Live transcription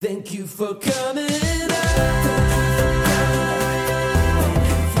Thank you for coming out.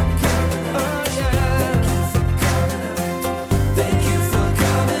 Oh, yeah. Thank you for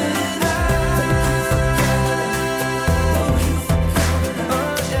coming out. Oh,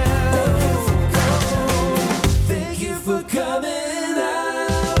 yeah. Thank you for coming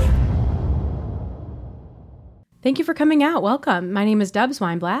out. Thank you for coming out. Welcome. My name is Dubs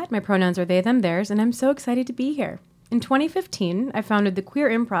Weinblatt. My pronouns are they, them, theirs, and I'm so excited to be here. In 2015, I founded the queer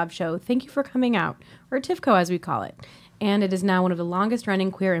improv show Thank You for Coming Out, or TIFCO as we call it, and it is now one of the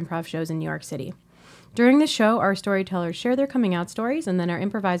longest-running queer improv shows in New York City. During the show, our storytellers share their coming out stories, and then our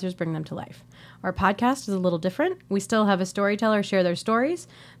improvisers bring them to life. Our podcast is a little different. We still have a storyteller share their stories,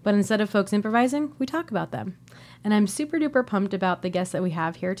 but instead of folks improvising, we talk about them. And I'm super duper pumped about the guests that we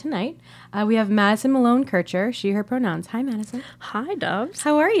have here tonight. We have Madison Malone Kircher, she, her pronouns. Hi, Madison. Hi, Dubs.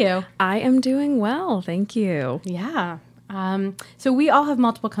 How are you? I am doing well, thank you. Yeah. So we all have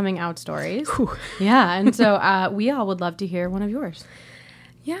multiple coming out stories. Whew. Yeah, and so we all would love to hear one of yours.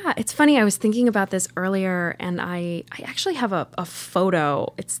 Yeah, it's funny. I was thinking about this earlier, and I actually have a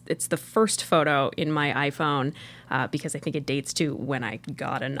photo. It's the first photo in my iPhone because I think it dates to when I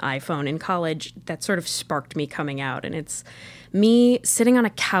got an iPhone in college. That sort of sparked me coming out, and it's me sitting on a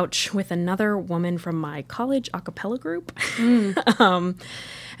couch with another woman from my college a cappella group.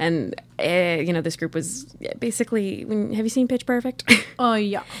 This group was basically, have you seen Pitch Perfect? Oh,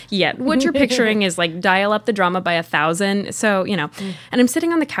 yeah. Yeah. What you're picturing is like dial up the drama by 1,000. So, and I'm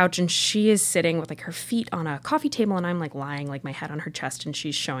sitting on the couch and she is sitting with like her feet on a coffee table and I'm like lying like my head on her chest and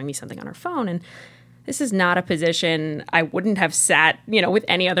she's showing me something on her phone. And this is not a position I wouldn't have sat, with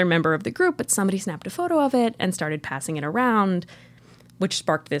any other member of the group, but somebody snapped a photo of it and started passing it around, which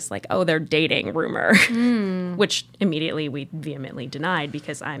sparked this like, oh, they're dating rumor, which immediately we vehemently denied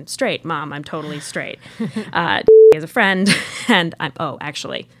because I'm straight. Mom, I'm totally straight. As a friend, and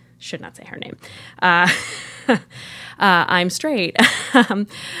actually, should not say her name. I'm straight.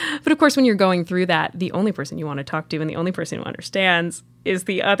 But of course, when you're going through that, the only person you want to talk to and the only person who understands is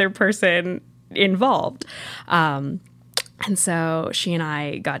the other person involved. And so she and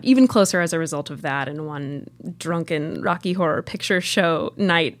I got even closer as a result of that. And one drunken Rocky Horror Picture Show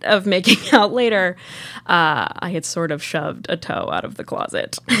night of making out later, I had sort of shoved a toe out of the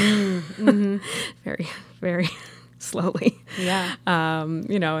closet. Mm-hmm. Very, very slowly. Yeah.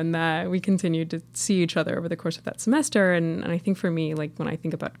 And we continued to see each other over the course of that semester. And I think for me, like when I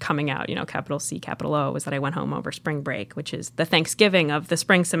think about coming out, capital C, capital O, was that I went home over spring break, which is the Thanksgiving of the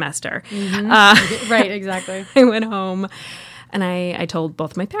spring semester. Mm-hmm. Right, exactly. I went home and I told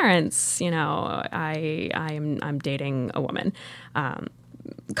both my parents, I'm dating a woman.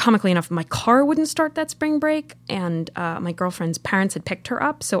 Comically enough, my car wouldn't start that spring break, and my girlfriend's parents had picked her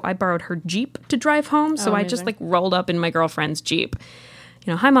up, so I borrowed her Jeep to drive home. So I just rolled up in my girlfriend's Jeep.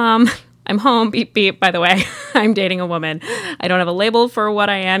 Hi, Mom. I'm home. Beep, beep. By the way, I'm dating a woman. I don't have a label for what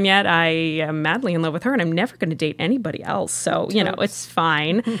I am yet. I am madly in love with her, and I'm never going to date anybody else. So, it's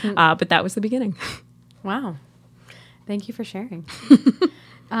fine. But that was the beginning. Wow. Thank you for sharing.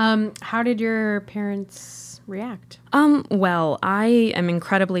 How did your parents react? Well, I am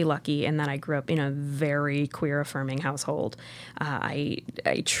incredibly lucky in that I grew up in a very queer affirming household. We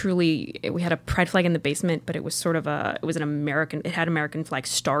had a pride flag in the basement, but it was it had American flag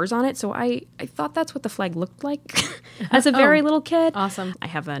stars on it. So I thought that's what the flag looked like as a very little kid. Awesome. I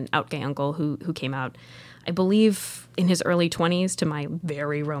have an out gay uncle who came out, I believe, in his early 20s to my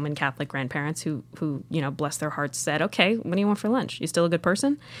very Roman Catholic grandparents who bless their hearts, said, okay, what do you want for lunch? You still a good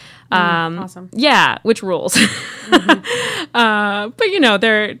person? Awesome. Yeah, which rules. Mm-hmm. But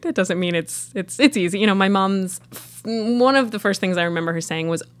that doesn't mean it's easy. My mom's, one of the first things I remember her saying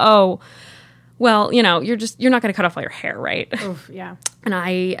was, oh, well, you're not going to cut off all your hair, right? Oof, yeah. And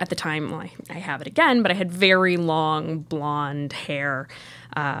I, at the time, I have it again, but I had very long blonde hair.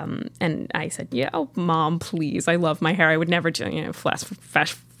 And I said, yeah, oh, Mom, please. I love my hair. I would never do, flash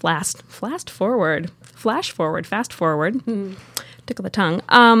forward. Tickle the tongue.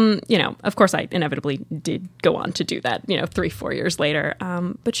 Of course I inevitably did go on to do that, 3-4 years later.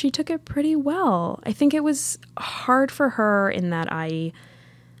 But she took it pretty well. I think it was hard for her in that I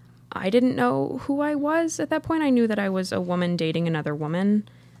didn't know who I was at that point. I knew that I was a woman dating another woman,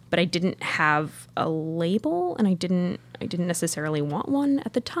 but I didn't have a label, and I didn't necessarily want one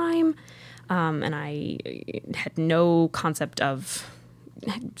at the time. And I had no concept of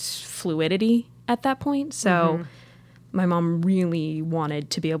fluidity at that point. So my mom really wanted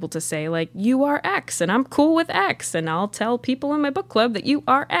to be able to say, like, you are X, and I'm cool with X, and I'll tell people in my book club that you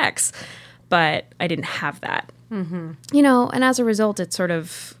are X. But I didn't have that. Mm-hmm. And as a result, it sort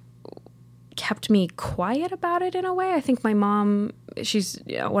of kept me quiet about it in a way. I think my mom, she's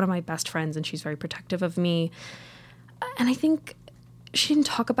one of my best friends, and she's very protective of me. And I think she didn't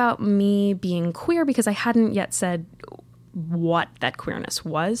talk about me being queer because I hadn't yet said what that queerness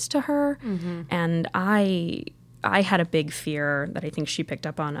was to her. Mm-hmm. And I had a big fear that I think she picked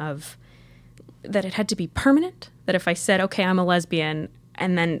up on, of that it had to be permanent, that if I said, okay, I'm a lesbian,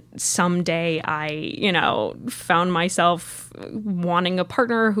 and then someday I, found myself wanting a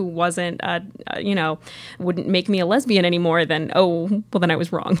partner who wasn't, wouldn't make me a lesbian anymore, then, then I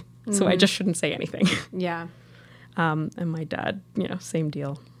was wrong. Mm-hmm. So I just shouldn't say anything. Yeah. And my dad, same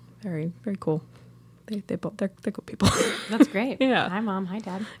deal. Very, very cool. They're cool people. That's great. Yeah. Hi, Mom. Hi,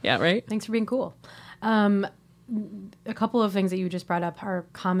 Dad. Yeah, right? Thanks for being cool. A couple of things that you just brought up are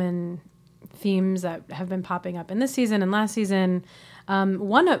common themes that have been popping up in this season and last season.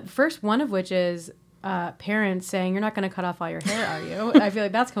 One of which is parents saying, "You're not going to cut off all your hair, are you?" I feel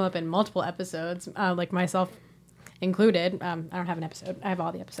like that's come up in multiple episodes, like myself included. I don't have an episode. I have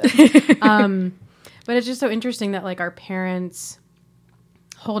all the episodes. But it's just so interesting that like our parents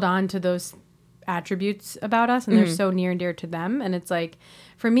hold on to those attributes about us, and they're so near and dear to them. And it's like,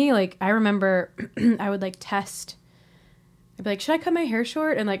 for me, like I remember I would like test. I'd be like, should I cut my hair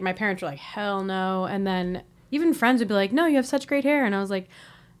short? And like my parents were like, hell no. And then even friends would be like, no, you have such great hair. And I was like,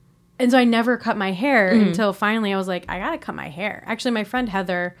 and so I never cut my hair until finally I was like, I gotta cut my hair. Actually, my friend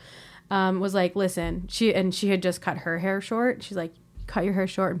Heather was like, listen, she had just cut her hair short. She's like, cut your hair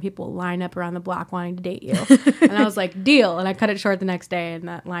short and people line up around the block wanting to date you. And I was like, deal. And I cut it short the next day, and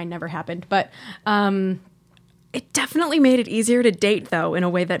that line never happened. But it definitely made it easier to date, though, in a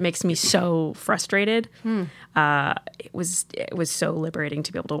way that makes me so frustrated. It was so liberating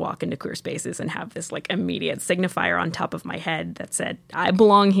to be able to walk into queer spaces and have this like immediate signifier on top of my head that said, I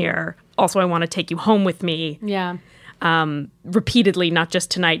belong here. Also, I want to take you home with me. Yeah. Repeatedly, not just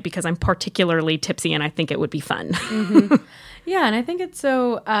tonight, because I'm particularly tipsy and I think it would be fun. Mm-hmm. Yeah, and I think it's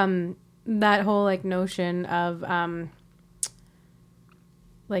so that whole like notion of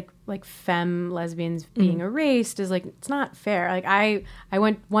like femme lesbians being erased is like, it's not fair. Like I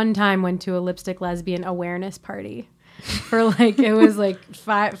went to a lipstick lesbian awareness party for like, it was like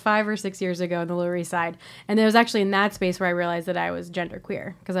five or 6 years ago in the Lower East Side, and it was actually in that space where I realized that I was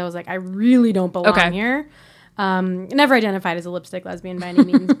genderqueer, because I was like, I really don't belong here. Never identified as a lipstick lesbian by any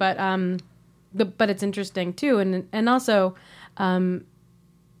means, but it's interesting too, and also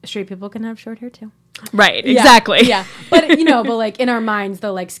straight people can have short hair too. Right, exactly. Yeah. But but like in our minds,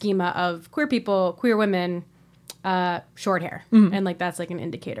 the like schema of queer people, queer women, short hair, and like that's like an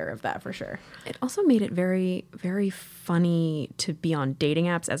indicator of that for sure. It also made it very, very funny to be on dating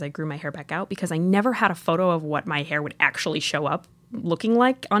apps as I grew my hair back out, because I never had a photo of what my hair would actually show up looking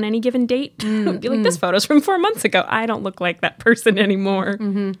like on any given date. Be like, this photo's from 4 months ago. I don't look like that person anymore.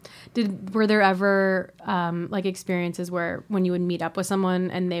 Were there ever like experiences where when you would meet up with someone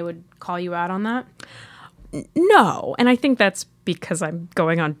and they would call you out on that? No. And I think that's because I'm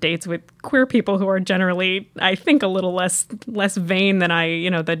going on dates with queer people who are generally, I think, a little less vain than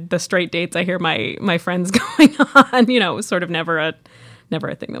the straight dates I hear my friends going on. It was sort of never a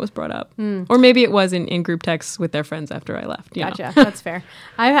thing that was brought up. Or maybe it was in group texts with their friends after I left. Gotcha. That's fair.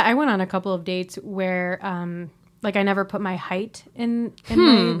 I went on a couple of dates where like I never put my height in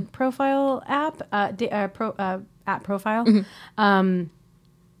my profile app, app profile.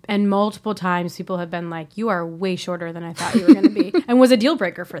 And multiple times people have been like, you are way shorter than I thought you were going to be, and was a deal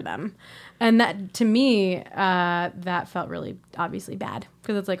breaker for them. And that, to me, that felt really obviously bad,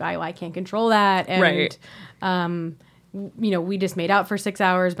 because it's like, I can't control that. And, right. We just made out for 6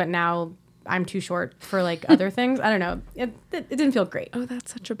 hours, but now I'm too short for like other things. I don't know. It didn't feel great. Oh,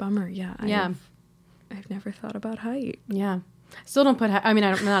 that's such a bummer. Yeah. I've never thought about height. Yeah. Still don't put, I'm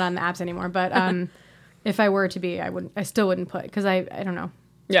not on the apps anymore, but if I were to be, I still wouldn't put, because I don't know.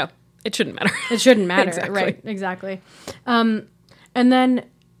 Yeah. It shouldn't matter. It shouldn't matter. Exactly. Right. Exactly. And then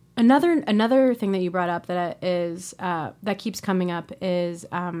another thing that you brought up that is, that keeps coming up is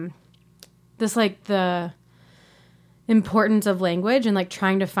this, like the importance of language and like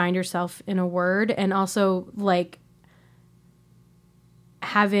trying to find yourself in a word, and also like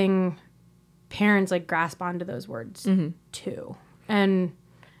having parents like grasp onto those words too. And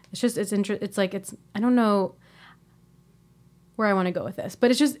it's just, I don't know where I want to go with this, but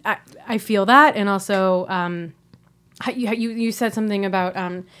it's just, I feel that. And also, you said something about,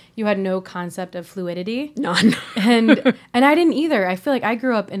 you had no concept of fluidity. None. and I didn't either. I feel like I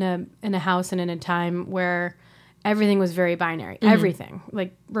grew up in a house and in a time where everything was very binary. Everything,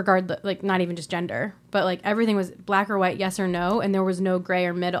 like regardless, like not even just gender, but like everything was black or white, yes or no. And there was no gray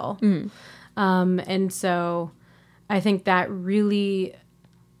or middle. And so I think that really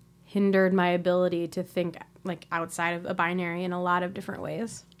hindered my ability to think like outside of a binary in a lot of different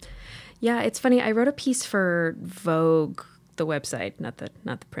ways. Yeah, it's funny. I wrote a piece for Vogue, the website, not the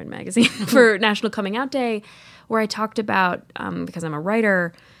print magazine, for National Coming Out Day, where I talked about, because I'm a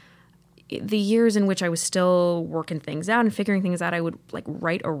writer, the years in which I was still working things out and figuring things out. I would like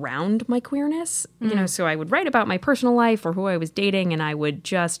write around my queerness, you know, so I would write about my personal life or who I was dating, and I would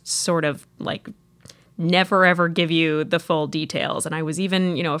just sort of like never ever give you the full details. And I was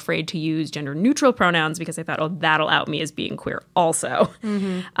even, you know, afraid to use gender neutral pronouns because I thought, oh, that'll out me as being queer also.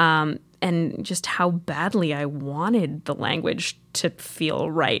 And just how badly I wanted the language to feel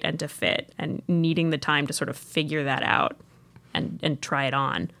right and to fit, and needing the time to sort of figure that out and try it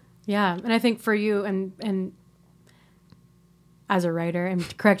on. Yeah, and I think for you and as a writer,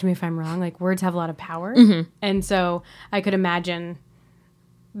 and correct me if I'm wrong, like words have a lot of power. And so I could imagine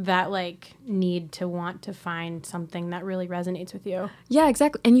that like need to want to find something that really resonates with you. Yeah,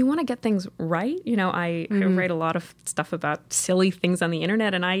 exactly. And you want to get things right. You know, I write a lot of stuff about silly things on the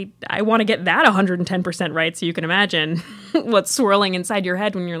internet, and I want to get that 110% right. So you can imagine what's swirling inside your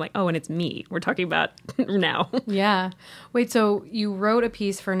head when you're like, oh, and it's me we're talking about now. Yeah. Wait, so you wrote a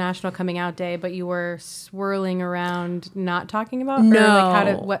piece for National Coming Out Day, but you were swirling around not talking about? No. Or like how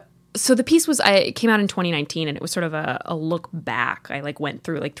did, what? So the piece it came out in 2019, and it was sort of a look back. I like went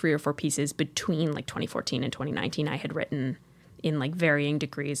through like 3 or 4 pieces between like 2014 and 2019 I had written in like varying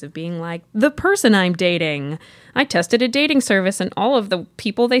degrees of being like, the person I'm dating, I tested a dating service and all of the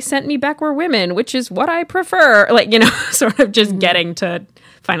people they sent me back were women, which is what I prefer. Like, you know, sort of just getting to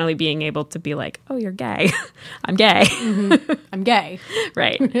finally being able to be like, oh, you're gay. I'm gay. I'm gay.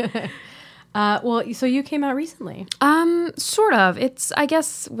 Right. Well, so you came out recently. Sort of. It's, I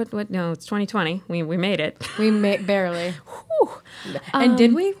guess, no, it's 2020. We made it. We barely. And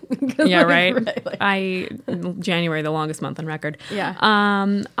did we? Yeah, right. Like, January, the longest month on record. Yeah.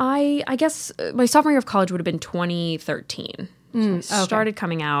 I guess my sophomore year of college would have been 2013. So I started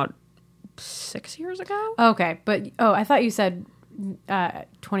coming out 6 years ago. Okay, but I thought you said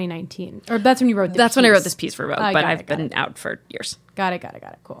 2019, or that's when you wrote. That's when I wrote this piece for Vogue, but I've been out for years. Got it.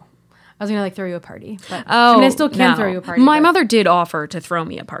 Cool. I was gonna like throw you a party, but I mean, I still can throw you a party. My mother did offer to throw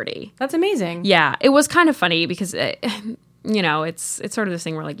me a party. That's amazing. Yeah, it was kind of funny because, you know, it's sort of this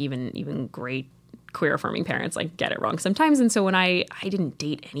thing where like even great queer affirming parents like get it wrong sometimes. And so when I didn't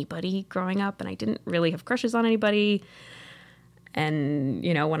date anybody growing up, and I didn't really have crushes on anybody. And,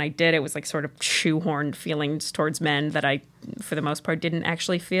 you know, when I did, it was like sort of shoehorned feelings towards men that I, for the most part, didn't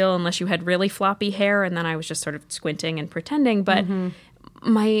actually feel unless you had really floppy hair. And then I was just sort of squinting and pretending. But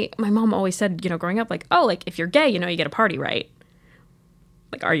my mom always said, you know, growing up, like, oh, like if you're gay, you know, you get a party, right?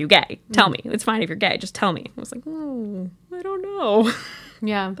 Like, are you gay? Tell me. It's fine if you're gay. Just tell me. I was like, oh, I don't know.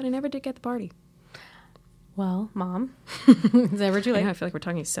 Yeah. But I never did get the party. Well, Mom, is that ever too late? I feel like we're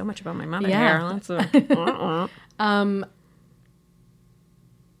talking so much about my mother Yeah. here.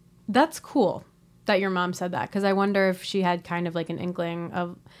 That's cool that your mom said that, because I wonder if she had kind of like an inkling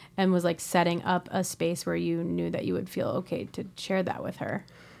of, and was like setting up a space where you knew that you would feel okay to share that with her.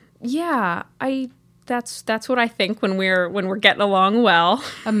 Yeah, that's what I think when we're getting along well.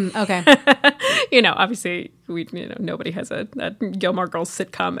 Okay. You know, obviously nobody has a Gilmore Girls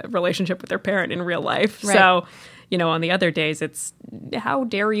sitcom relationship with their parent in real life. Right. So, you know, on the other days, it's how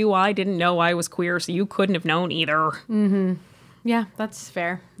dare you? I didn't know I was queer, so you couldn't have known either. Mm-hmm. Yeah, that's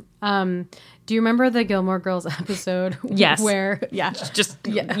fair. Do you remember the Gilmore Girls episode? Yes. Where, Yes.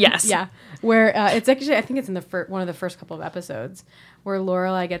 Yeah. Where it's actually, I think it's in the one of the first couple of episodes, where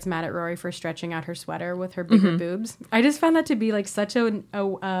Lorelai gets mad at Rory for stretching out her sweater with her bigger boobs. I just found that to be like such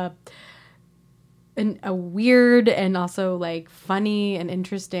a weird and also like funny and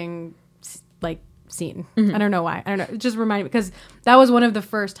interesting like scene. I don't know why. I don't know. It just reminded me, because that was one of the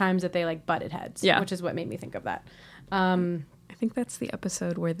first times that they like butted heads. Yeah. Which is what made me think of that. I think that's the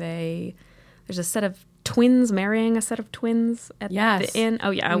episode where there's a set of twins marrying a set of twins at the inn.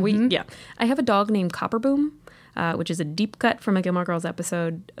 Oh yeah, I have a dog named Copperboom, which is a deep cut from a Gilmore Girls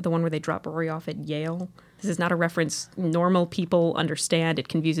episode, the one where they drop Rory off at Yale. This is not a reference normal people understand. It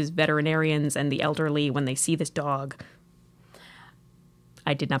confuses veterinarians and the elderly when they see this dog.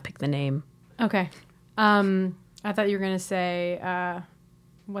 I did not pick the name. Okay. I thought you were gonna say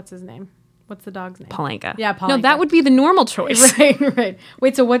what's his name? What's the dog's name? Palenka. Yeah, Palenka. No, that would be the normal choice. Right.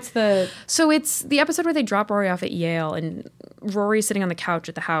 Wait, so what's the... So it's the episode where they drop Rory off at Yale, and Rory's sitting on the couch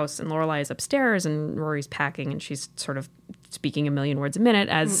at the house, and Lorelai is upstairs, and Rory's packing, and she's sort of speaking a million words a minute,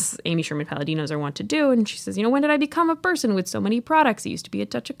 as Amy Sherman Palladino's are wont to do. And she says, when did I become a person with so many products? It used to be a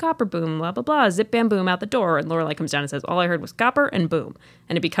touch of copper, boom, blah, blah, blah, zip, bam, boom, out the door. And Lorelai comes down and says, all I heard was copper and boom.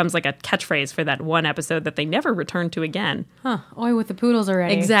 And it becomes like a catchphrase for that one episode that they never return to again. Huh. Oi, with the poodles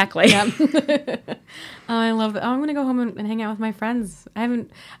already. Exactly. Yep. I love that. Oh, I'm going to go home and hang out with my friends. I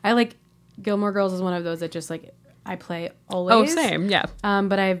like Gilmore Girls is one of those that just like I play always. Oh, same. Yeah.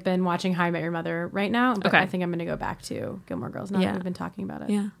 But I've been watching How I Met Your Mother right now. But Okay. I think I'm going to go back to Gilmore Girls now that we've been talking about it.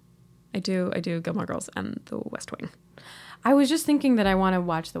 Yeah. I do Gilmore Girls and The West Wing. I was just thinking that I want to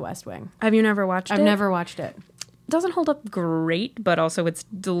watch The West Wing. Have you never watched it? I've never watched it. Doesn't hold up great, but also it's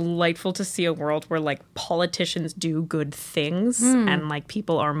delightful to see a world where like politicians do good things and like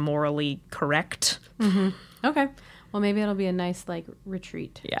people are morally correct. Okay. Well, maybe it'll be a nice like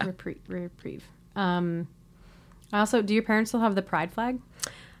retreat. Yeah. Reprieve. Also, do your parents still have the pride flag?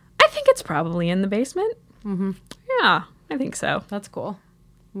 I think it's probably in the basement. Mm-hmm. Yeah, I think so. That's cool.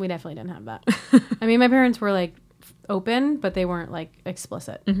 We definitely didn't have that. I mean, my parents were like open, but they weren't like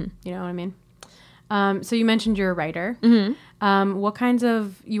explicit. You know what I mean? So you mentioned you're a writer. What kinds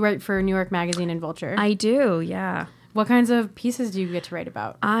of, you write for New York Magazine and Vulture. I do, yeah. What kinds of pieces do you get to write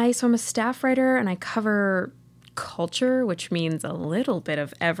about? So I'm a staff writer and I cover culture, which means a little bit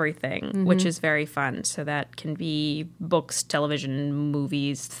of everything, which is very fun. So that can be books, television,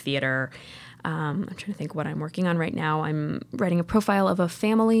 movies, theater. I'm trying to think what I'm working on right now. I'm writing a profile of a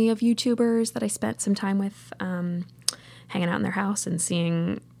family of YouTubers that I spent some time with, hanging out in their house and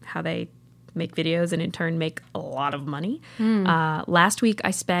seeing how they make videos and in turn make a lot of money. Last week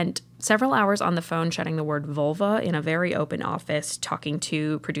I spent several hours on the phone shouting the word vulva in a very open office talking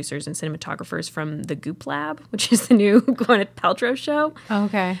to producers and cinematographers from the Goop Lab, which is the new Gwyneth Paltrow show.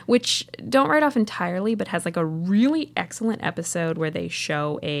 Okay. Which don't write off entirely, but has like a really excellent episode where they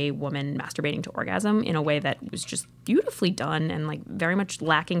show a woman masturbating to orgasm in a way that was just beautifully done and like very much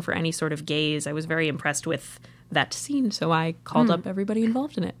lacking for any sort of gaze. I was very impressed with that scene, so I called up everybody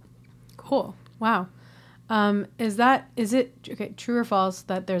involved in it. Cool. Wow. Is it okay, true or false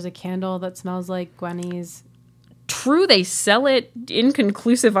that there's a candle that smells like Gwenny's? True, they sell it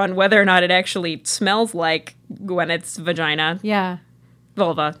inconclusive on whether or not it actually smells like Gwyneth's vagina. Yeah.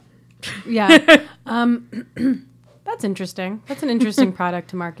 Vulva. Yeah. That's interesting. That's an interesting product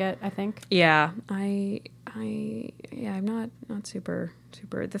to market, I think. Yeah. I'm not super.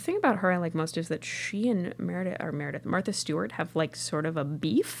 The thing about her I like most is that she and Martha Stewart have like sort of a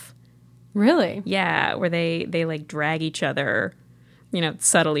beef. Really? Yeah, where they like drag each other,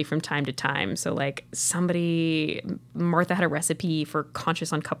 subtly from time to time. So like Martha had a recipe for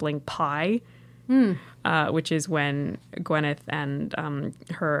conscious uncoupling pie, which is when Gwyneth and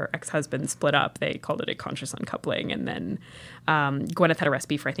her ex-husband split up. They called it a conscious uncoupling. And then Gwyneth had a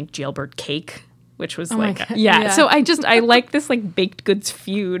recipe for, I think, jailbird cake, which was yeah. So I like this like baked goods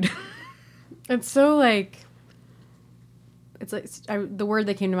feud. It's so like... It's like the word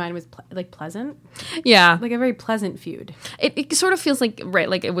that came to mind was pleasant. Yeah, like a very pleasant feud. It sort of feels like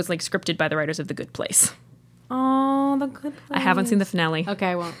like it was like scripted by the writers of The Good Place. Oh, The Good Place. I haven't seen the finale. Okay,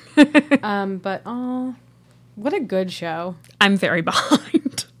 I won't. But what a good show. I'm very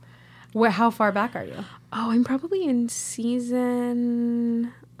behind. How far back are you? Oh, I'm probably in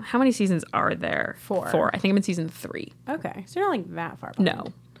season. How many seasons are there? 4. I think I'm in season 3. Okay, so you're not like that far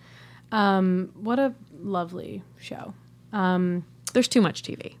behind. No. What a lovely show. There's too much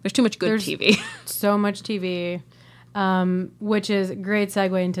TV. There's too much good TV. So much TV, which is a great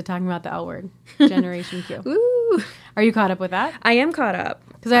segue into talking about the L Word, Generation Q. Ooh. Are you caught up with that? I am caught up.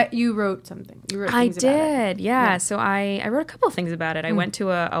 Because you wrote something. You wrote things about it. I did, yeah. So I wrote a couple of things about it. I went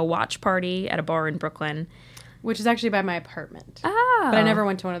to a watch party at a bar in Brooklyn. Which is actually by my apartment. Oh. But I never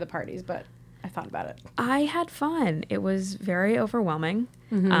went to one of the parties, but I thought about it. I had fun. It was very overwhelming.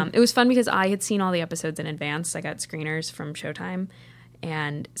 It was fun because I had seen all the episodes in advance. I got screeners from Showtime.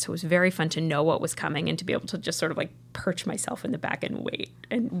 And so it was very fun to know what was coming and to be able to just sort of like perch myself in the back and wait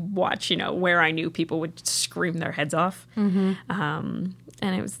and watch, where I knew people would scream their heads off. And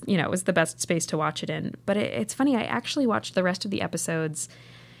it was, it was the best space to watch it in. But it's funny, I actually watched the rest of the episodes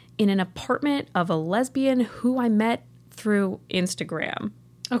in an apartment of a lesbian who I met through Instagram.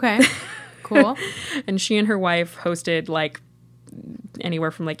 Okay. Cool. And she and her wife hosted like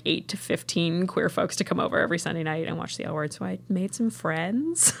anywhere from like 8 to 15 queer folks to come over every Sunday night and watch the L Word. So I made some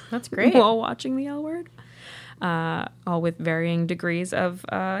friends. That's great. While watching the L Word. All with varying degrees of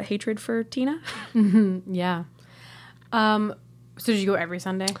hatred for Tina. Yeah. So did you go every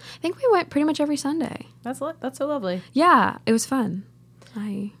Sunday? I think we went pretty much every Sunday. That's so lovely. Yeah, it was fun.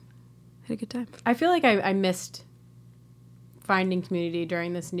 I had a good time. I feel like I missed finding community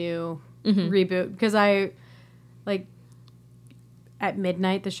during this new reboot because I like at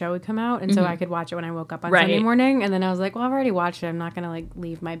midnight the show would come out, and so I could watch it when I woke up on Right. Sunday morning. And then I was like, well, I've already watched it. I'm not gonna like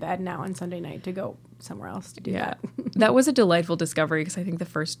leave my bed now on Sunday night to go somewhere else to do that. That was a delightful discovery because I think the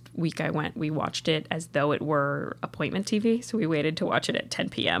first week I went, we watched it as though it were appointment TV. So we waited to watch it at 10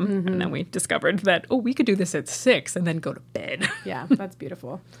 p.m. And then we discovered that, we could do this at 6 and then go to bed. Yeah, that's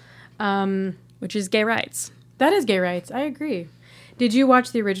beautiful. Which is gay rights. That is gay rights. I agree. Did you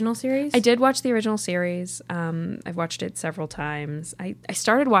watch the original series? I did watch the original series. I've watched it several times. I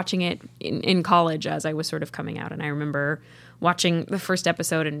started watching it in college as I was sort of coming out. And I remember watching the first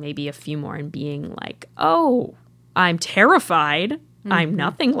episode and maybe a few more and being like, oh, I'm terrified. I'm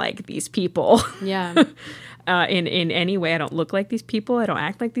nothing like these people. Yeah. In any way. I don't look like these people. I don't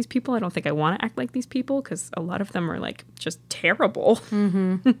act like these people. I don't think I want to act like these people because a lot of them are like just terrible.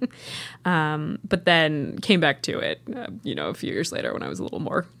 But then came back to it, a few years later when I was a little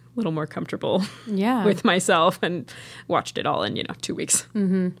more comfortable Yeah. with myself and watched it all in 2 weeks.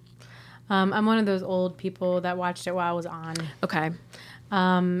 I'm one of those old people that watched it while it was on. Okay.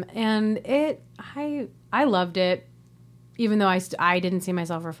 And I loved it, even though I didn't see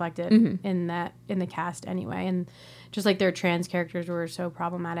myself reflected in the cast anyway. And just like their trans characters were so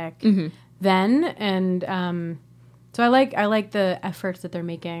problematic then. And so I like the efforts that they're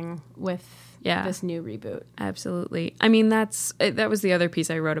making with this new reboot. Absolutely. I mean, that was the other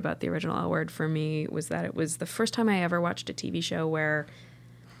piece I wrote about the original L Word for me, was that it was the first time I ever watched a TV show where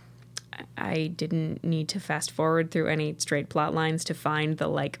I didn't need to fast forward through any straight plot lines to find the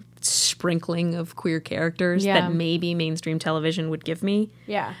like sprinkling of queer characters that maybe mainstream television would give me.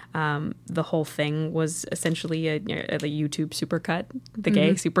 Yeah. The whole thing was essentially a YouTube supercut, the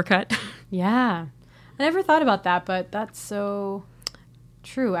gay supercut. Yeah. I never thought about that, but that's so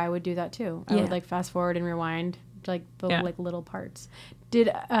true. I would do that too. I would like fast forward and rewind like the like little parts. Did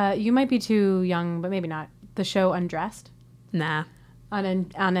you might be too young, but maybe not. The show Undressed? Nah. On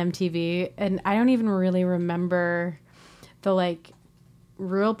MTV, and I don't even really remember the like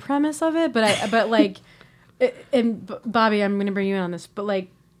real premise of it, and Bobby, I'm gonna bring you in on this, but like,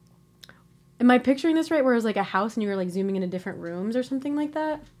 am I picturing this right? Where it was like a house and you were like zooming into different rooms or something like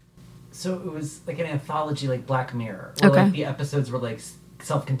that? So it was like an anthology, like Black Mirror, where like the episodes were like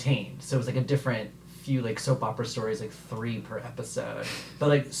self-contained. So it was like a different few like soap opera stories, like 3 per episode, but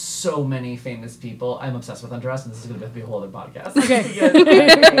like so many famous people. I'm obsessed with Undressed, and this is going to be a whole other podcast.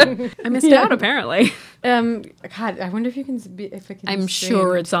 Okay. I missed out apparently. God, I wonder if you can if it can. I'm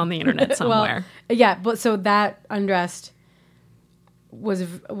sure it's on the internet somewhere. Well, yeah, but so that Undressed was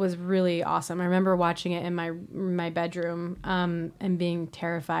really awesome. I remember watching it in my bedroom and being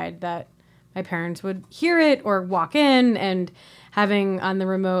terrified that my parents would hear it or walk in, and having on the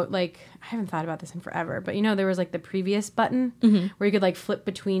remote, like, I haven't thought about this in forever, but there was like the previous button where you could like flip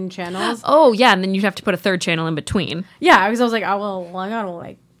between channels. Oh yeah, and then you'd have to put a third channel in between. Yeah, because I was like, I gotta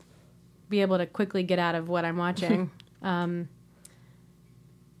like be able to quickly get out of what I'm watching. But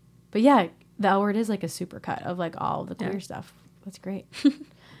yeah, the L Word is like a supercut of like all the queer stuff. That's great.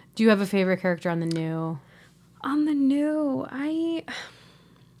 Do you have a favorite character on the new? On the new,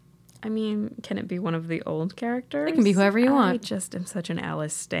 I mean, can it be one of the old characters? It can be whoever you want. I just am such an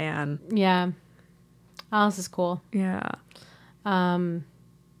Alice stan. Yeah, Alice is cool. Yeah. I don't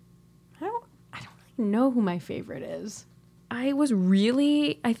really know who my favorite is. I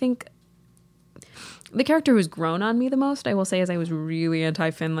think the character who's grown on me the most, I will say, is I was really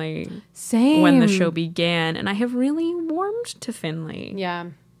anti-Finley when the show began, and I have really warmed to Finley. Yeah,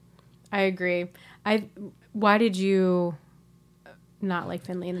 I agree. Why did you not like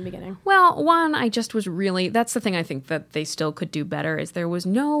Finley in the beginning? Well, one, I just was really, that's the thing I think that they still could do better, is there was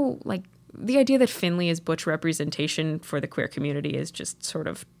no, like, the idea that Finley is butch representation for the queer community is just sort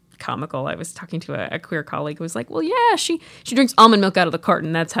of comical. I was talking to a queer colleague who was like, well, yeah, she drinks almond milk out of the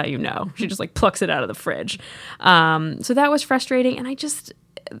carton. That's how you know. She just like plucks it out of the fridge. So that was frustrating. And I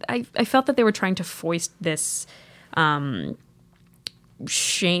felt that they were trying to foist this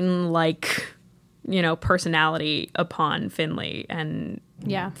Shane-like, personality upon Finley. And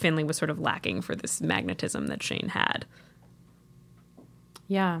Finley was sort of lacking for this magnetism that Shane had.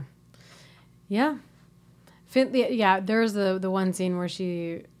 Yeah. Yeah. There's the one scene where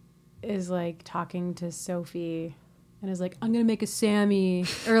she is like talking to Sophie and is like, I'm gonna make a Sammy,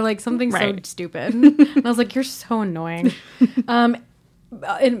 or like something so stupid. And I was like, you're so annoying.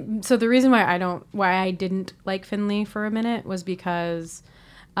 And so the reason why I didn't like Finley for a minute was because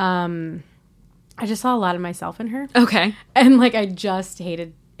I just saw a lot of myself in her. Okay. And like I just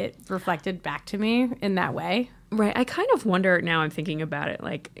hated it reflected back to me in that way. Right. I kind of wonder now, I'm thinking about it,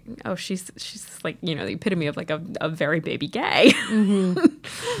 like, oh, she's like, the epitome of like a very baby gay.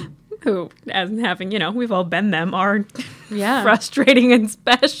 Mm-hmm. Who, as having, we've all been them, are Yeah. Frustrating and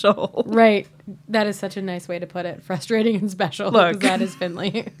special. Right. That is such a nice way to put it. Frustrating and special. Look. 'Cause that is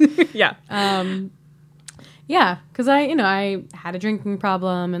Finley. Yeah. Yeah, because I had a drinking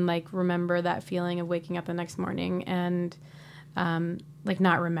problem and like remember that feeling of waking up the next morning and like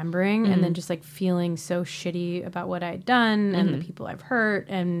not remembering and then just like feeling so shitty about what I'd done and the people I've hurt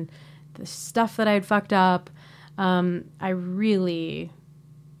and the stuff that I'd fucked up. I really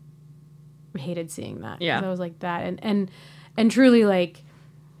hated seeing that. 'Cause Yeah. I was like that and truly like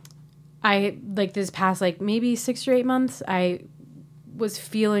I like this past like maybe 6 or 8 months I was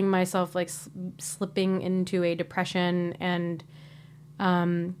feeling myself like slipping into a depression and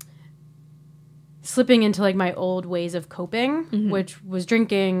slipping into like my old ways of coping, which was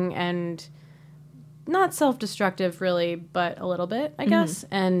drinking and not self-destructive really, but a little bit, I guess.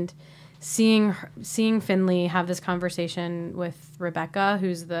 And seeing Finley have this conversation with Rebecca,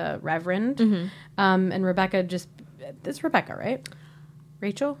 who's the Reverend, and Rebecca it's Rebecca, right?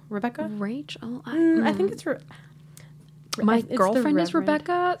 Rachel? Rebecca? Rachel? I think it's My it's the girlfriend is Reverend.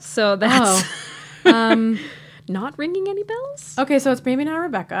 Rebecca, so that's not ringing any bells. Okay, so it's maybe not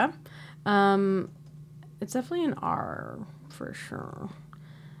Rebecca. It's definitely an R for sure.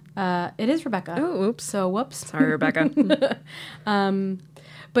 It is Rebecca. Oh, oops. So whoops. Sorry, Rebecca.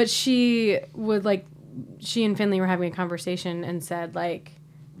 But she and Finley were having a conversation and said like,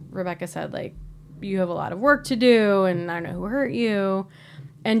 Rebecca said like, you have a lot of work to do and I don't know who hurt you.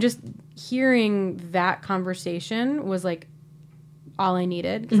 And just hearing that conversation was like all I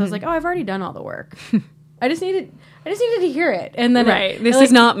needed because I was like, oh, I've already done all the work. I just needed to hear it. And then Right. This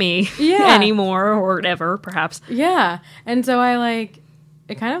is not me Yeah. anymore or whatever, perhaps. Yeah. And so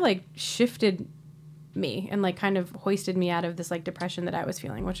it kind of like shifted me and like kind of hoisted me out of this like depression that I was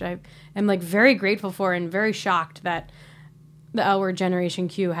feeling, which I am like very grateful for and very shocked that the L Word Generation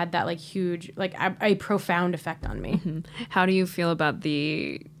Q had that like huge, like a profound effect on me. How do you feel about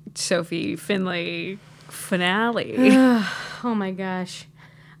the Sophie Finley finale? Oh my gosh.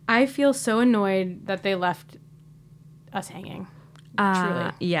 I feel so annoyed that they left us hanging.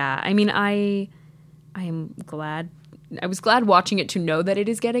 Truly. Yeah. I mean, I am glad. I was glad watching it to know that it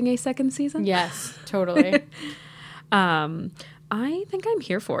is getting a second season. Yes, totally. I think I'm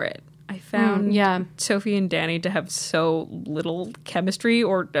here for it. I found Sophie and Danny to have so little chemistry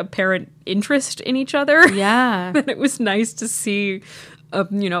or apparent interest in each other. Yeah. that it was nice to see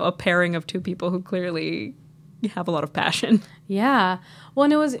a pairing of two people who clearly have a lot of passion. Yeah. Well,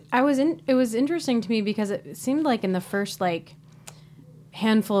 and it was interesting to me because it seemed like in the first like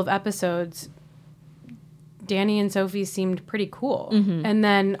handful of episodes, Danny and Sophie seemed pretty cool. And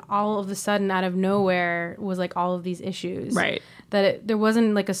then all of a sudden out of nowhere was like all of these issues. Right. That there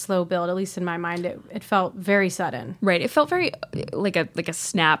wasn't like a slow build, at least in my mind. It felt very sudden. Right. It felt very like a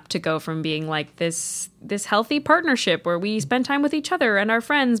snap to go from being like this healthy partnership where we spend time with each other and our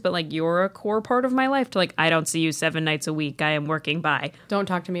friends, but like you're a core part of my life to like, I don't see you 7 nights a week. I am working by. Don't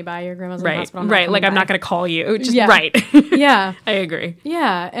talk to me by your grandma's in the Right. hospital. Right. Like I'm not going to call you. Just Yeah. right. Yeah. I agree.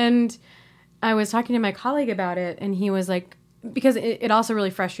 Yeah. And I was talking to my colleague about it and he was like, because it also really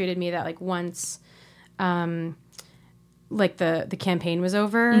frustrated me that like once, like the campaign was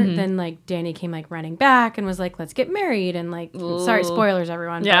over, then like Danny came like running back and was like, let's get married. And like, sorry, spoilers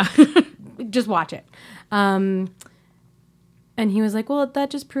everyone. Yeah. but just watch it. And he was like, well,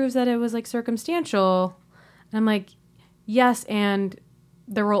 that just proves that it was like circumstantial. And I'm like, yes. And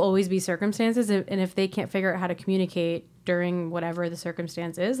there will always be circumstances. And if they can't figure out how to communicate during whatever the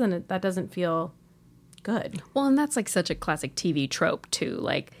circumstance is, then that doesn't feel good. Well, and that's like such a classic TV trope too.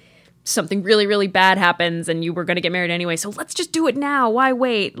 Like something really, really bad happens and you were going to get married anyway. So let's just do it now. Why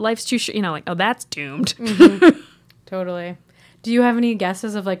wait? Life's too short. Like, oh, that's doomed. Totally. Do you have any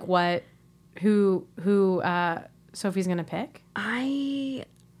guesses of like who Sophie's going to pick? I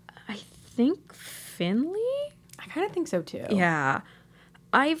think Finley. I kind of think so too. Yeah.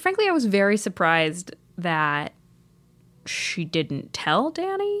 I was very surprised that she didn't tell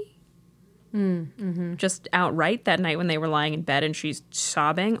Danny just outright that night when they were lying in bed and she's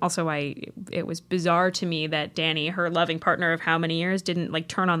sobbing. Also, it was bizarre to me that Danny, her loving partner of how many years, didn't like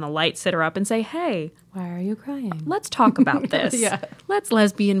turn on the light, sit her up and say, hey, Why are you crying? let's talk about this. Yeah. Let's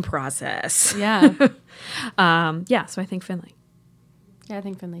lesbian process. Yeah. Yeah, so I think Finley. Yeah, I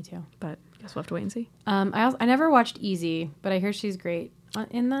think Finley too. But I guess we'll have to wait and see. I never watched Easy, but I hear she's great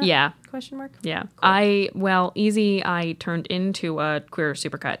in that. Yeah. Question mark. Yeah. Cool. Easy, I turned into a queer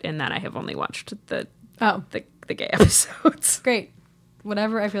supercut in that I have only watched the gay episodes. Great.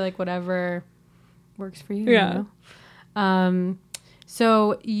 I feel like whatever works for you. Yeah. You know?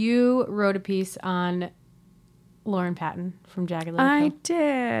 So you wrote a piece on Lauren Patton from Jagged Little I Pill.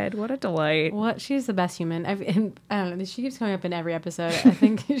 did. What a delight. What? She's the best human. I don't know. She keeps coming up in every episode. I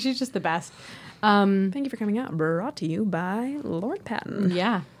think she's just the best. Thank you for coming out. Brought to you by Lauren Patton.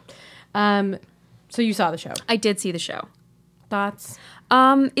 Yeah. So you saw the show. I did see the show. Thoughts?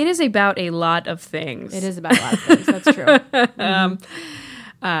 It is about a lot of things. It is about a lot of things. That's true.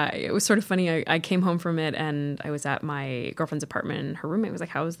 It was sort of funny. I came home from it and I was at my girlfriend's apartment and her roommate was like,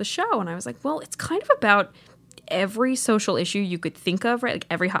 how was the show? And I was like, well, it's kind of about every social issue you could think of, right? Like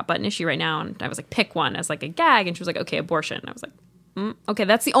every hot button issue right now. And I was like, pick one as like a gag. And she was like, okay, abortion. And I was like, okay,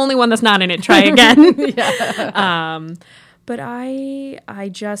 that's the only one that's not in it. Try again. But I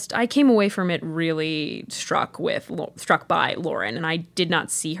came away from it really struck by Lauren, and I did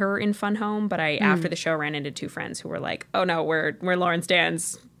not see her in Fun Home, but I after the show ran into two friends who were like, "Oh no, where Lauren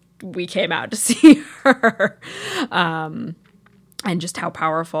stands, we came out to see her," and just how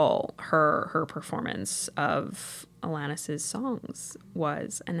powerful her performance of Alanis's songs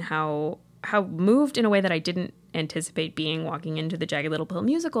was, and how moved in a way that I didn't anticipate being walking into the Jagged Little Pill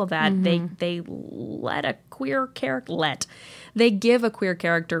musical, that they let a queer character they give a queer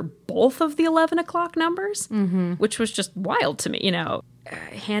character both of the 11 o'clock numbers, which was just wild to me, you know.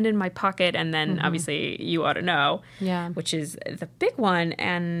 Hand in My Pocket, and then obviously You Ought to Know, which is the big one,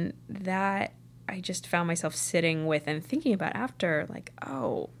 and that I just found myself sitting with and thinking about after, like,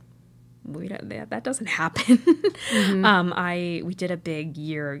 oh, that doesn't happen. We did a big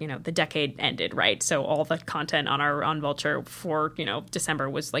year, you know, the decade ended, right? So all the content on Vulture for, you know,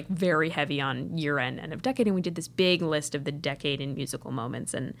 December was like very heavy on year end of decade, and we did this big list of the decade in musical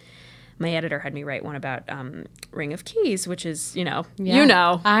moments, and my editor had me write one about Ring of Keys, which is, you know,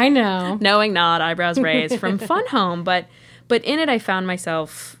 I know, knowing not, eyebrows raised, from Fun Home, but in it I found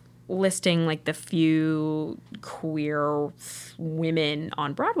myself listing like the few queer women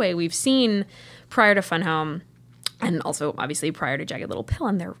on Broadway we've seen prior to Fun Home, and also obviously prior to Jagged Little Pill,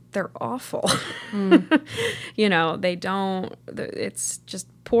 and they're awful. You know, they don't. It's just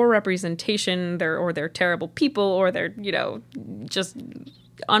poor representation. They're terrible people, or they're, you know, just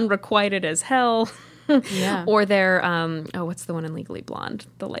unrequited as hell. Or they're what's the one in Legally Blonde?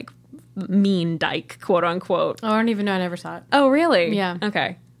 The like mean dyke, quote unquote. Oh, I don't even know. I never saw it. Oh, really? Yeah.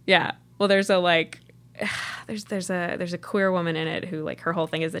 Okay. Yeah. Well, there's a queer woman in it who, like, her whole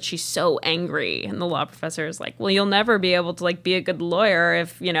thing is that she's so angry, and the law professor is like, well, you'll never be able to like be a good lawyer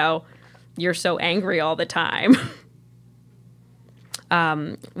if, you know, you're so angry all the time.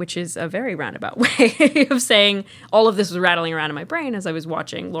 Which is a very roundabout way of saying all of this was rattling around in my brain as I was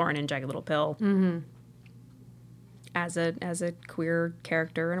watching Lauren in Jagged Little Pill as a queer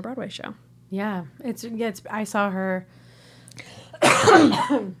character in a Broadway show. Yeah, it's I saw her.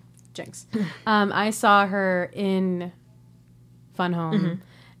 Jinx. I saw her in Fun Home,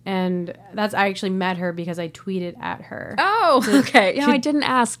 and I actually met her because I tweeted at her. Oh, okay. Yeah, I didn't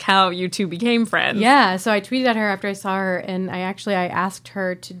ask how you two became friends. Yeah, so I tweeted at her after I saw her, and I asked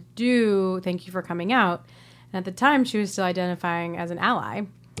her to do Thank You for Coming Out, and at the time she was still identifying as an ally,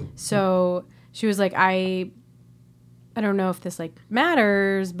 so she was like, I don't know if this like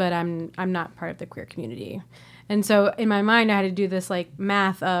matters, but I'm not part of the queer community. And so in my mind, I had to do this like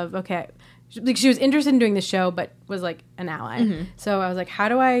math of, okay, like she was interested in doing the show, but was like an ally. So I was like, how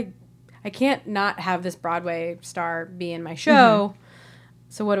do I can't not have this Broadway star be in my show.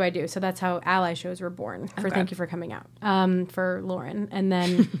 So what do I do? So that's how ally shows were born for Thank You for Coming Out, for Lauren. And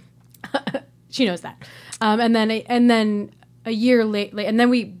then she knows that. And then a year late, and then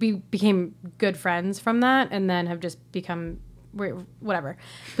we became good friends from that, and then have just become whatever.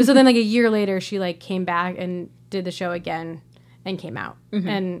 But so then like a year later, she like came back and did the show again and came out,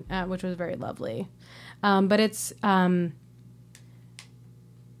 and which was very lovely. But it's I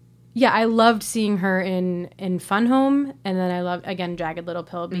loved seeing her in Fun Home, and then I loved again Jagged Little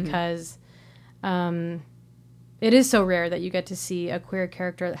Pill because it is so rare that you get to see a queer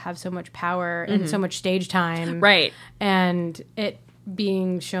character have so much power and so much stage time, right? And it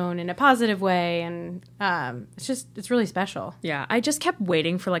being shown in a positive way, and it's really special. Yeah, I just kept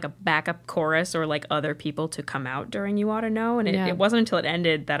waiting for like a backup chorus or like other people to come out during You Ought to Know, and it wasn't until it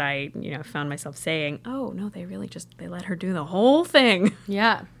ended that I found myself saying, oh no, they let her do the whole thing.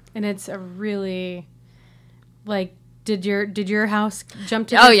 Yeah, and it's a really like did your house jump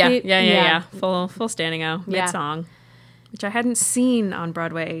to your feet? Yeah. Full standing O mid song, which I hadn't seen on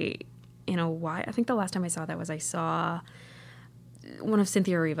Broadway in a while. I think the last time I saw that was I saw one of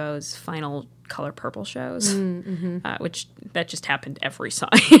Cynthia Erivo's final Color Purple shows, which that just happened every song.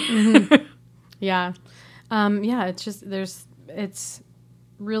 Yeah. It's just it's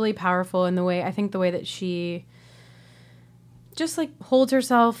really powerful in the way that she just like holds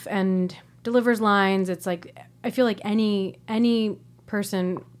herself and delivers lines. It's like I feel like any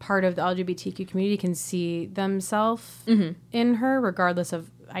person part of the LGBTQ community can see themselves in her, regardless of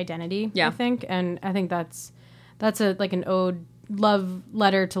identity. Yeah. I think, and I think that's a like an ode, love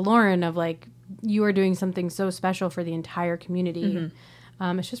letter to Lauren of like, you are doing something so special for the entire community.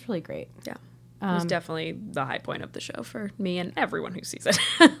 It's just really great. Yeah. It was definitely the high point of the show for me and everyone who sees it.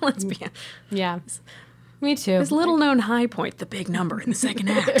 Let's be honest. Yeah. Me too. This little known high point, the big number in the second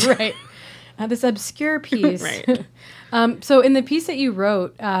act. Right. This obscure piece. Right. So in the piece that you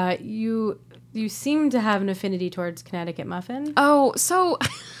wrote, you seem to have an affinity towards Connecticut Muffin. Oh, so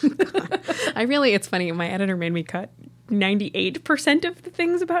it's funny. My editor made me cut 98% of the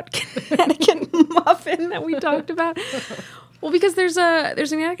things about Connecticut Muffin that we talked about. Well, because there's a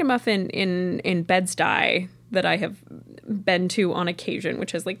Connecticut Muffin in Bed-Stuy that I have been to on occasion,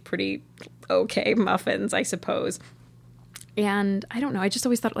 which has like pretty okay muffins, I suppose. And I don't know, I just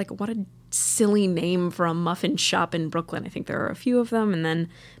always thought like, what a silly name for a muffin shop in Brooklyn. I think there are a few of them. And then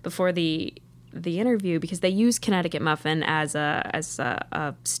before the interview, because they use Connecticut Muffin as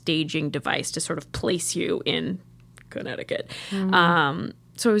a staging device to sort of place you in Connecticut.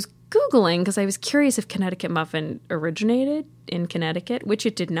 So I was Googling because I was curious if Connecticut Muffin originated in Connecticut, which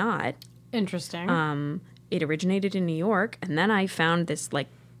it did not. Interesting. It originated in New York, and then I found this like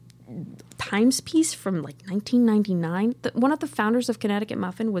Times piece from like 1999. One of the founders of Connecticut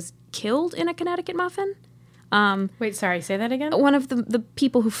Muffin was killed in a Connecticut Muffin. Wait, sorry, say that again? One of the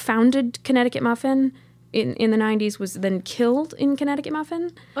people who founded Connecticut Muffin in the 90s was then killed in Connecticut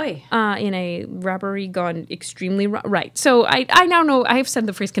Muffin. Oy. In a robbery gone extremely right. So I now know I have said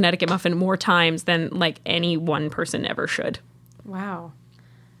the phrase Connecticut Muffin more times than like any one person ever should. Wow.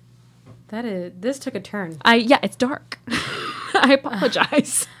 This took a turn. It's dark. I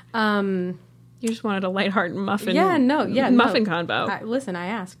apologize. You just wanted a lighthearted muffin. Muffin convo. Listen, I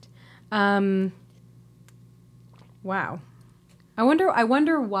asked. Wow. I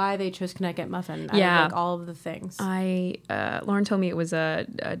wonder why they chose Connecticut Muffin out of like all of the things. Lauren told me it was a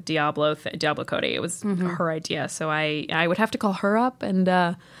Diablo Cody. It was her idea, so I would have to call her up,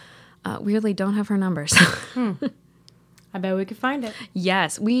 and weirdly don't have her numbers. I bet we could find it.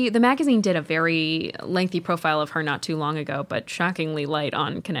 Yes, the magazine did a very lengthy profile of her not too long ago, but shockingly light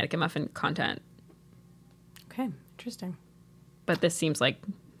on Connecticut Muffin content. Okay, interesting. But this seems like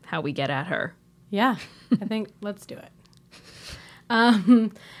how we get at her. Yeah, I think let's do it.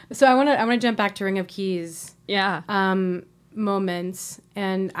 So I want to jump back to Ring of Keys. Yeah. Moments,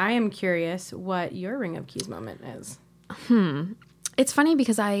 and I am curious what your Ring of Keys moment is. It's funny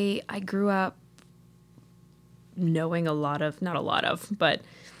because I grew up knowing but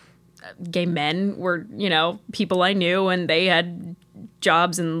gay men were, people I knew, and they had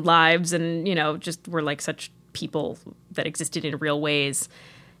jobs and lives and, just were like such people that existed in real ways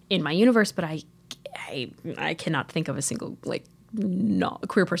in my universe. But I cannot think of a single like not a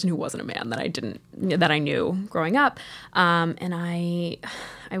queer person who wasn't a man that I knew growing up. And I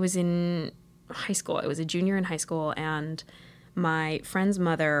was in high school. I was a junior in high school, and my friend's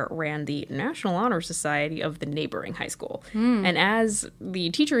mother ran the National Honor Society of the neighboring high school. And as the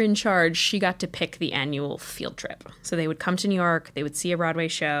teacher in charge, she got to pick the annual field trip. So they would come to New York, they would see a Broadway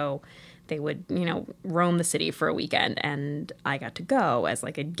show, they would, roam the city for a weekend, and I got to go as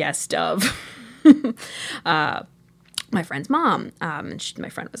like a guest of my friend's mom. And my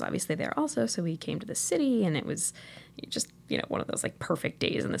friend was obviously there also, so we came to the city, and it was just, one of those like perfect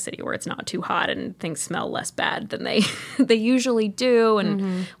days in the city where it's not too hot and things smell less bad than they usually do.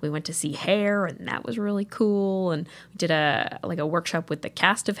 And we went to see Hair, and that was really cool. And we did a workshop with the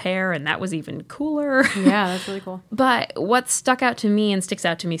cast of Hair, and that was even cooler. Yeah, that's really cool. But what stuck out to me and sticks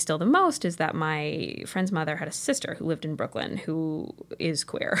out to me still the most is that my friend's mother had a sister who lived in Brooklyn who is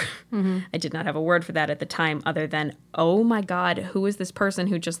queer. I did not have a word for that at the time other than, oh my God, who is this person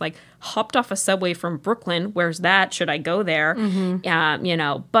who just like hopped off a subway from Brooklyn? Where's that? Should I go there?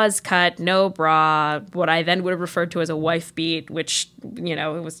 Buzz cut, no bra, what I then would have referred to as a wife beat, which,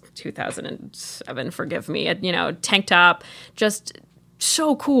 it was 2007, forgive me, tank top, just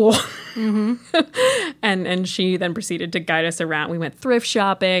so cool. And she then proceeded to guide us around. We went thrift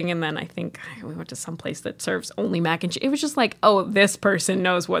shopping, and then I think we went to some place that serves only mac and cheese. It was just like, oh, this person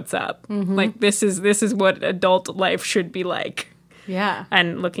knows what's up. Like, this is what adult life should be like. Yeah.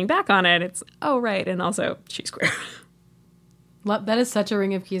 And looking back on it, it's, oh, right. And also, she's queer. That is such a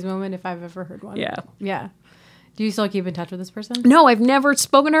Ring of Keys moment if I've ever heard one. Yeah. Yeah. Do you still keep in touch with this person? No, I've never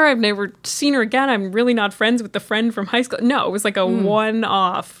spoken to her. I've never seen her again. I'm really not friends with the friend from high school. No, it was like a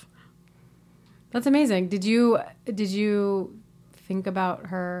one-off. That's amazing. Did you think about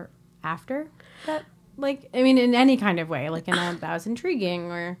her after that Like, I mean, in any kind of way, like that was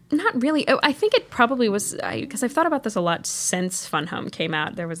intriguing or... Not really. Oh, I think it probably was, because I've thought about this a lot since Fun Home came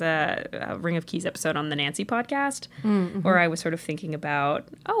out. There was a Ring of Keys episode on the Nancy podcast where I was sort of thinking about,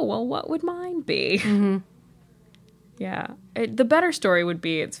 oh, well, what would mine be? Mm-hmm. Yeah. The better story would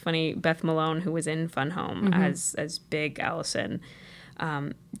be, it's funny, Beth Malone, who was in Fun Home as Big Allison,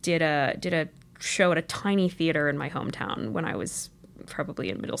 did a show at a tiny theater in my hometown when I was probably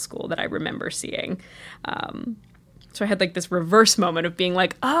in middle school that I remember seeing. So I had like this reverse moment of being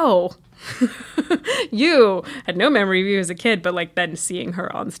like, oh, you had no memory of you as a kid, but like then seeing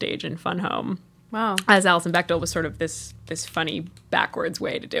her on stage in Fun Home. Wow. As Alison Bechdel was sort of this funny backwards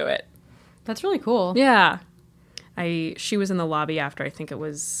way to do it. That's really cool. Yeah. She was in the lobby after, I think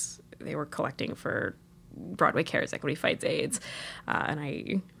they were collecting for Broadway Cares Equity Fights AIDS.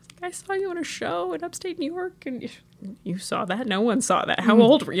 And I saw you in a show in upstate New York, and you saw that? No one saw that. How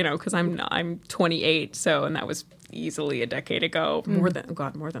old were you? Know, because I'm 28, so, and that was easily a decade ago. More than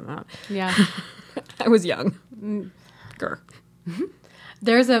that. Yeah. I was young. Grr.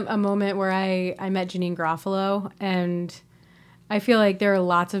 There's a moment where I met Janine Garofalo, and I feel like there are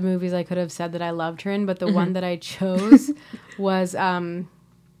lots of movies I could have said that I loved her in, but the one that I chose was Bye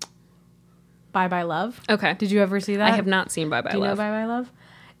Bye Love. Okay. Did you ever see that? I have not seen Bye Bye Love. Do you know Bye Bye Love?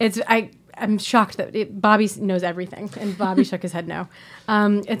 I'm shocked that Bobby knows everything, and Bobby shook his head no.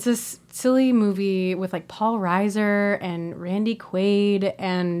 It's a silly movie with like Paul Reiser and Randy Quaid,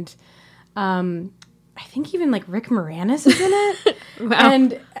 and I think even like Rick Moranis is in it. Wow.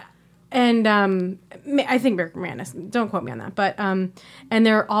 And I think Rick Moranis, don't quote me on that, but and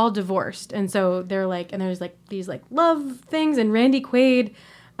they're all divorced, and so they're like, and there's like these like love things, and Randy Quaid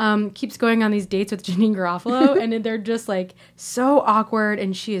keeps going on these dates with Janine Garofalo, and they're just like so awkward,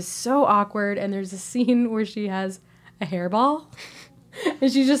 and she is so awkward, and there's a scene where she has a hairball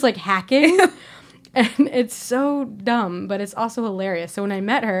and she's just like hacking and it's so dumb, but it's also hilarious. So when I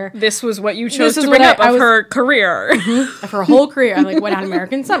met her, this was what you chose to bring up of her career. Of her whole career. I like went on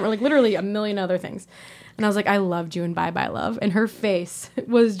American Summer, like literally a million other things, and I was like, I loved you in Bye Bye Love, and her face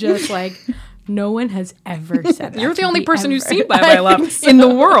was just like, no one has ever said that. You're the only person who's seen Bye Bye Bye Love in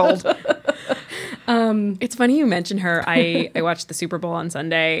the world. It's funny you mention her. I watched the Super Bowl on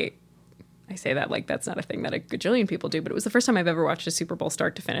Sunday. I say that like that's not a thing that a gajillion people do, but it was the first time I've ever watched a Super Bowl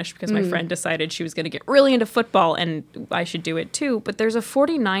start to finish because my friend decided she was going to get really into football and I should do it too. But there's a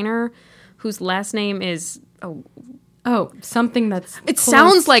 49er whose last name is... Oh, something that's... It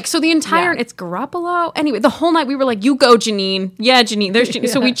sounds like... So the entire... Yeah. It's Garoppolo. Anyway, the whole night we were like, you go, Janine. Yeah, Janine. There's Janine.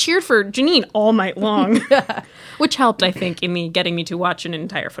 Yeah. So we cheered for Janine all night long. Yeah. Which helped, I think, in getting me to watch an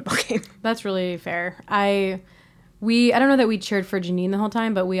entire football game. That's really fair. I don't know that we cheered for Janine the whole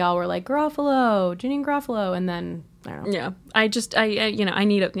time, but we all were like, Garofalo, Janine Garofalo. And then, I don't know. Yeah. I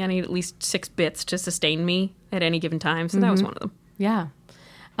need at least 6 bits to sustain me at any given time. So that was one of them. Yeah.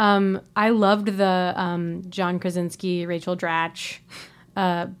 I loved the John Krasinski, Rachel Dratch,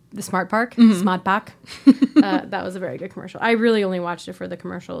 the Smart Park, Smart Park. That was a very good commercial. I really only watched it for the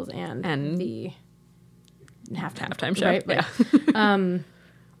commercials and the halftime show. Right? Yeah.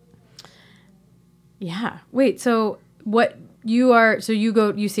 Yeah. Wait. So what you are? So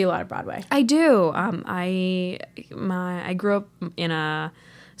you see a lot of Broadway. I do. I grew up in a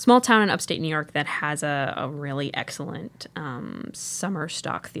small town in upstate New York that has a really excellent summer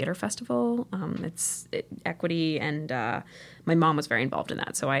stock theater festival. It's Equity, and my mom was very involved in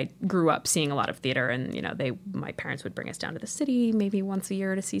that. So I grew up seeing a lot of theater, and my parents would bring us down to the city maybe once a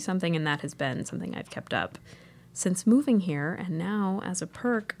year to see something, and that has been something I've kept up since moving here. And now, as a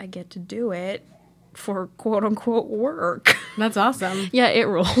perk, I get to do it for quote unquote work. That's awesome. Yeah, it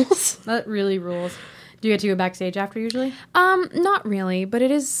rules. That really rules. Do you get to go backstage after usually? Not really, but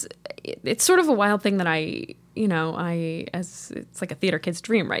it's sort of a wild thing that it's like a theater kid's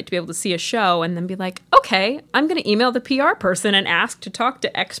dream, right? To be able to see a show and then be like, okay, I'm going to email the PR person and ask to talk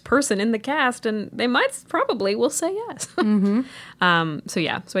to X person in the cast, and they probably will say yes. Mm-hmm.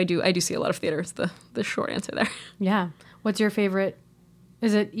 So I do see a lot of theater is the short answer there. Yeah. What's your favorite?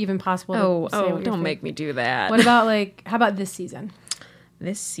 Is it even possible to say what don't make me do that. What about how about this season?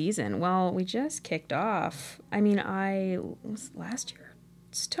 This season? Well, we just kicked off. I mean, was last year.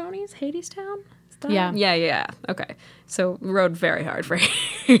 It's Tony's Hadestown? Yeah. Yeah. Okay. So rode very hard for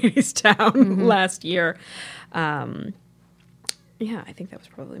Hadestown last year. Yeah, I think that was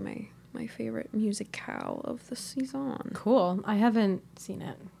probably my favorite musicale of the season. Cool. I haven't seen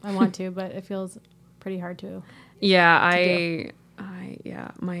it. I want to, but it feels pretty hard to. Yeah,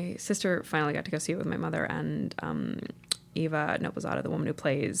 my sister finally got to go see it with my mother, and Eva Nopozada, the woman who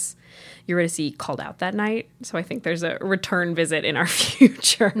plays Eurydice, called out that night. So I think there's a return visit in our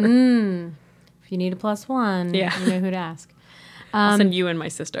future. If you need a +1, Yeah. you know who to ask. I'll send you and my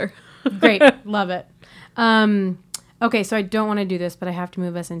sister. Great. Love it. Okay, so I don't want to do this, but I have to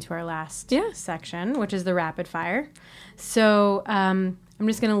move us into our last section, which is the rapid fire. So I'm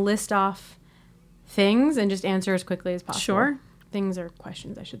just going to list off things and just answer as quickly as possible. Sure. Things or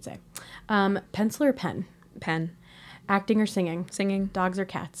questions, I should say. Pencil or pen? Pen. Acting or singing? Singing. Dogs or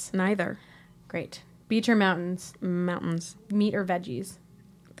cats? Neither. Great. Beach or mountains? Mountains. Meat or veggies?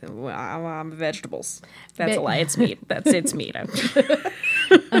 Vegetables. That's a lie. It's meat. It's meat.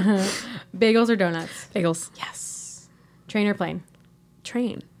 Bagels or donuts? Bagels. Yes. Train or plane?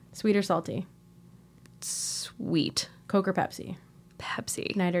 Train. Sweet or salty? Sweet. Coke or Pepsi?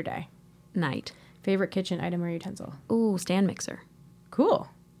 Pepsi. Night or day? Night. Favorite kitchen item or utensil? Ooh, stand mixer. Cool.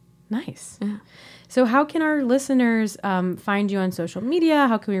 Nice. Yeah. So how can our listeners find you on social media?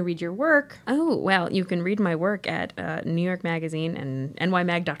 How can we read your work? Oh, well, you can read my work at New York Magazine and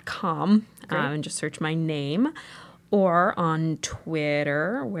nymag.com and just search my name. Or on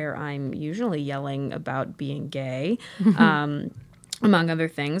Twitter, where I'm usually yelling about being gay, among other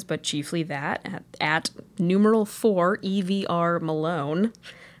things, but chiefly that, at numeral 4 EVR Malone.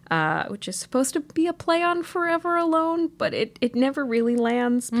 Which is supposed to be a play on Forever Alone, but it never really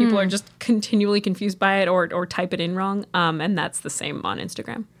lands. People are just continually confused by it or type it in wrong. And that's the same on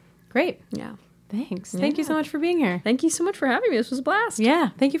Instagram. Great. Yeah. Thanks. Thank you so much for being here. Thank you so much for having me. This was a blast. Yeah.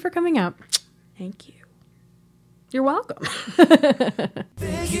 Thank you for coming out. Thank you. You're welcome.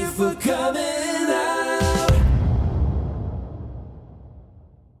 Thank you for coming out.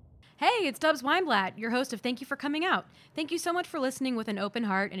 Hey, it's Dubs Weinblatt, your host of Thank You for Coming Out. Thank you so much for listening with an open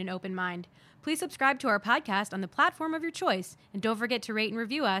heart and an open mind. Please subscribe to our podcast on the platform of your choice, and don't forget to rate and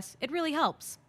review us. It really helps.